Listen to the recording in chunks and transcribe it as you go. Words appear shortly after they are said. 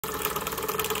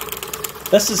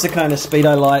This is the kind of speed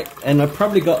I like, and I've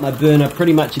probably got my burner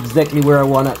pretty much exactly where I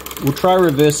want it. We'll try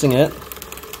reversing it.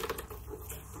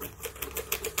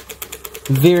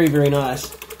 Very, very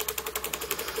nice.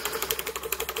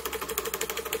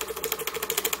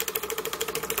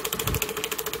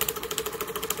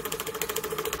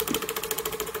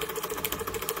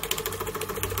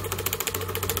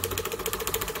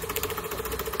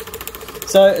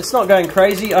 So it's not going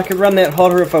crazy. I could run that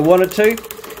hotter if I wanted to.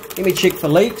 Let me check for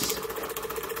leaks.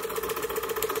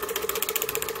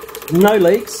 No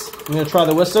leaks. I'm going to try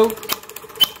the whistle.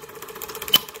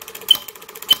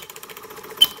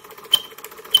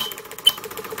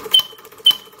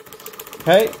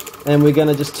 Okay, and we're going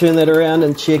to just turn that around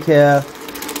and check our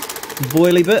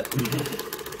boilie bit.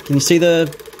 Can you see the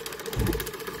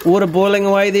water boiling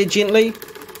away there gently?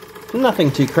 Nothing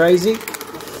too crazy.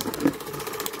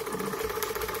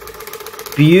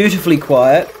 Beautifully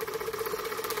quiet.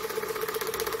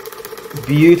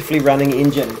 Beautifully running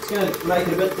engine. It's going to make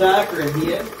it a bit darker in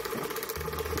here.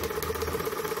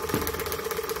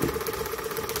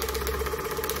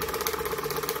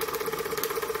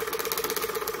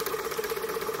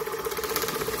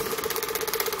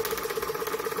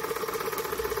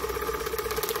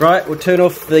 Right, we'll turn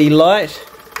off the light.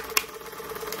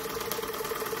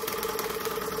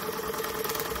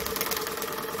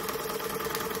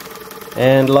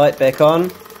 And light back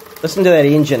on. Listen to that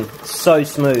engine, it's so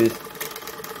smooth.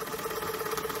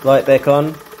 Light back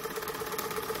on.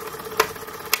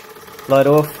 Light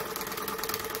off.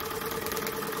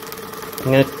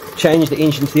 I'm going to change the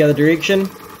engine to the other direction.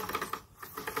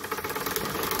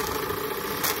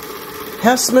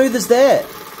 How smooth is that?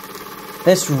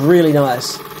 That's really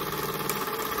nice.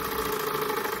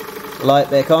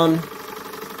 Light back on.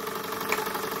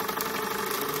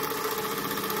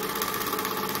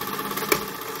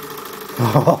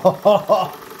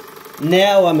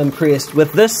 Now I'm impressed.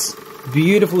 With this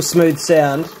beautiful smooth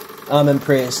sound, I'm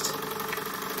impressed.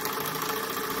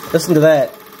 Listen to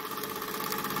that.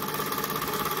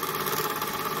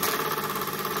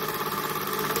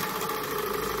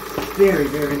 Very,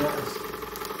 very nice.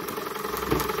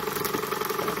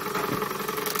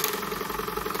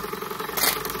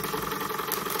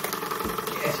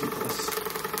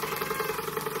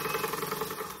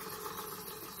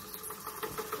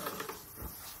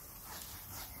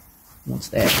 What's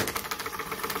that?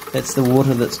 That's the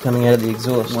water that's coming out of the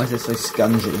exhaust. Why is it so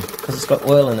scungy? Because it's got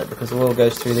oil in it, because the oil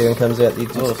goes through there and comes out the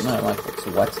exhaust. No, like it's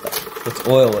white stuff. It's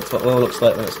oil. It's what oil looks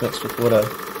like when it's mixed with water.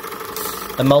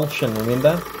 Emulsion,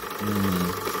 remember?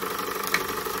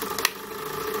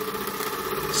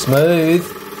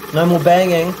 Smooth. No more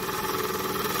banging.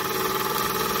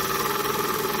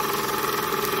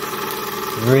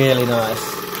 Really nice.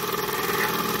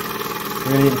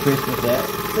 Really impressed with that.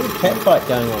 There's a cat fight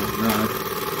going on. No.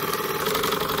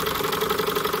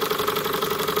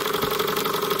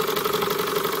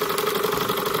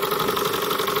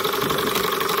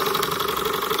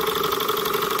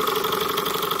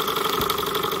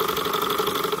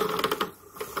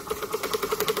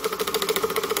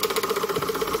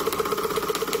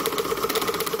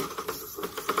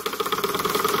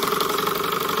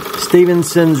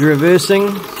 Stevenson's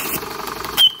reversing.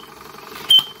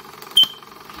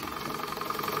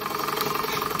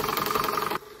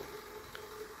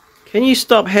 Can you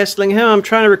stop hassling him? I'm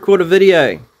trying to record a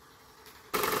video.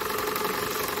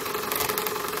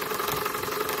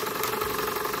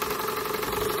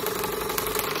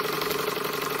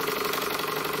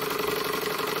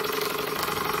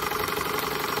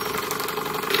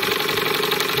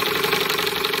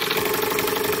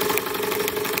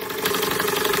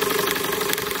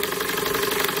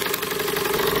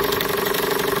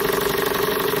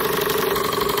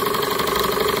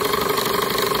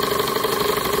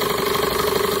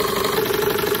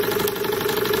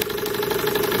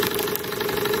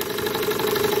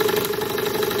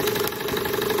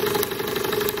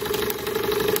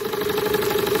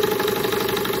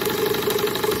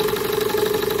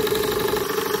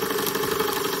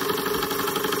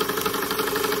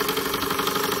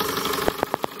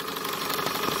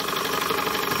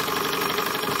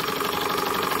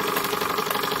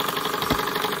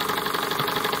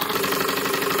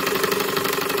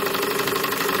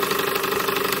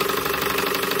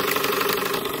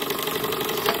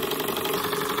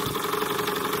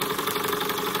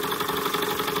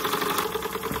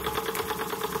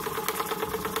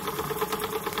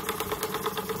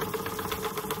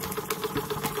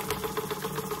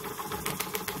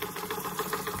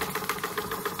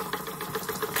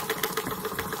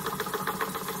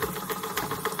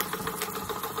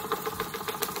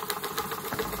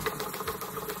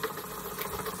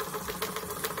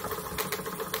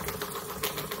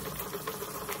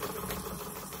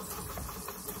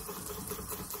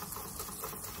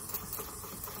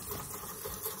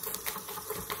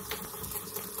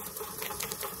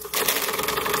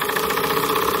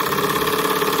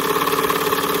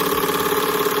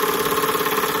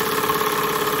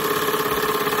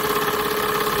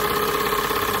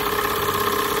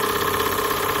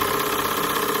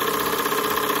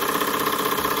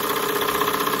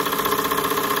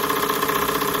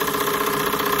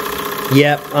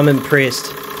 Yep, I'm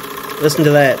impressed. Listen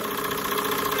to that.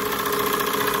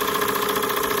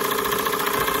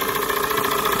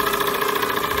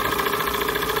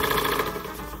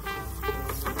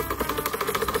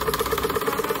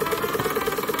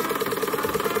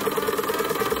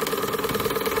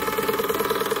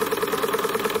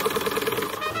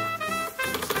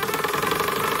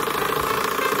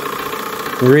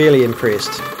 Really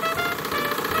impressed.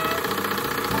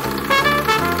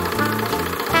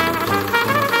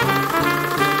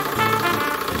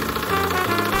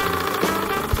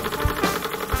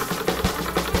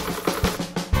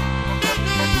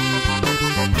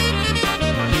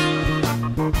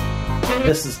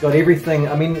 This has got everything.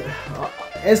 I mean,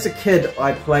 as a kid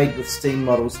I played with steam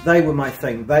models. They were my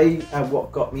thing. They are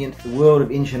what got me into the world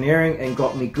of engineering and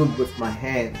got me good with my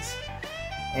hands.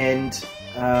 And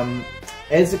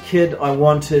as a kid I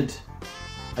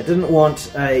didn't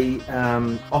want a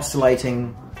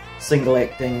oscillating,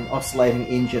 single-acting, oscillating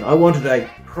engine. I wanted a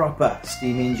proper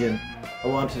steam engine. I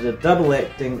wanted a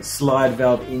double-acting slide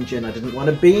valve engine. I didn't want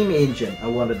a beam engine. I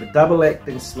wanted a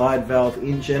double-acting slide valve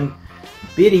engine.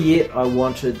 Better yet, I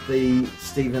wanted the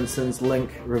Stephenson's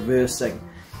link reversing.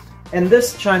 And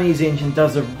this Chinese engine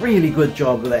does a really good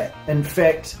job of that. In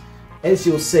fact, as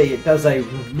you'll see, it does a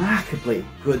remarkably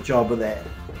good job of that.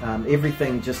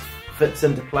 Everything just fits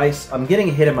into place. I'm getting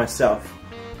ahead of myself.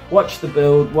 Watch the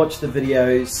build, watch the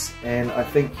videos, and I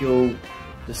think you'll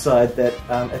decide that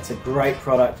it's a great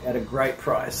product at a great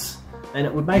price, and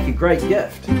it would make a great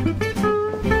gift.